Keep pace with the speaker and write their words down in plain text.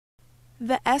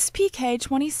The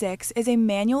SPK26 is a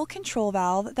manual control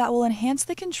valve that will enhance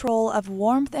the control of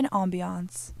warmth and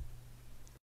ambiance.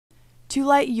 To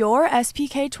light your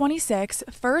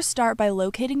SPK26, first start by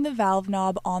locating the valve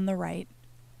knob on the right.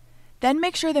 Then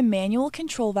make sure the manual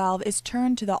control valve is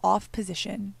turned to the off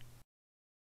position.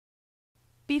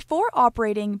 Before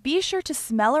operating, be sure to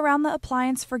smell around the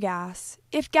appliance for gas.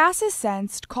 If gas is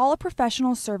sensed, call a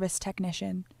professional service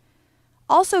technician.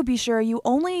 Also be sure you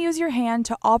only use your hand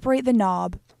to operate the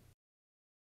knob.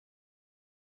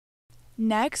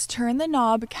 Next, turn the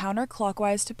knob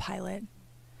counterclockwise to pilot.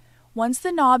 Once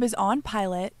the knob is on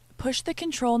pilot, push the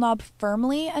control knob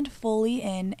firmly and fully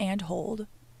in and hold.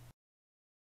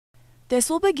 This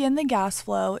will begin the gas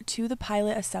flow to the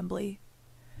pilot assembly.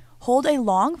 Hold a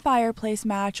long fireplace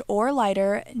match or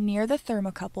lighter near the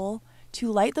thermocouple to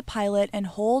light the pilot and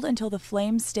hold until the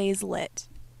flame stays lit.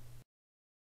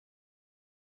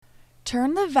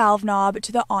 Turn the valve knob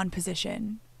to the on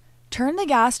position. Turn the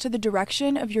gas to the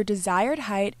direction of your desired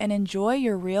height and enjoy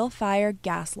your RealFyre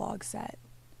gas log set.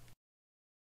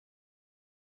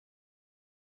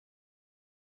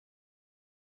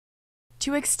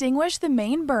 To extinguish the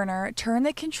main burner, turn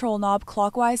the control knob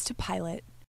clockwise to pilot.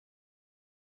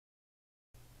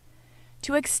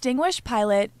 To extinguish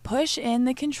pilot, push in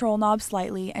the control knob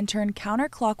slightly and turn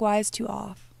counterclockwise to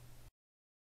off.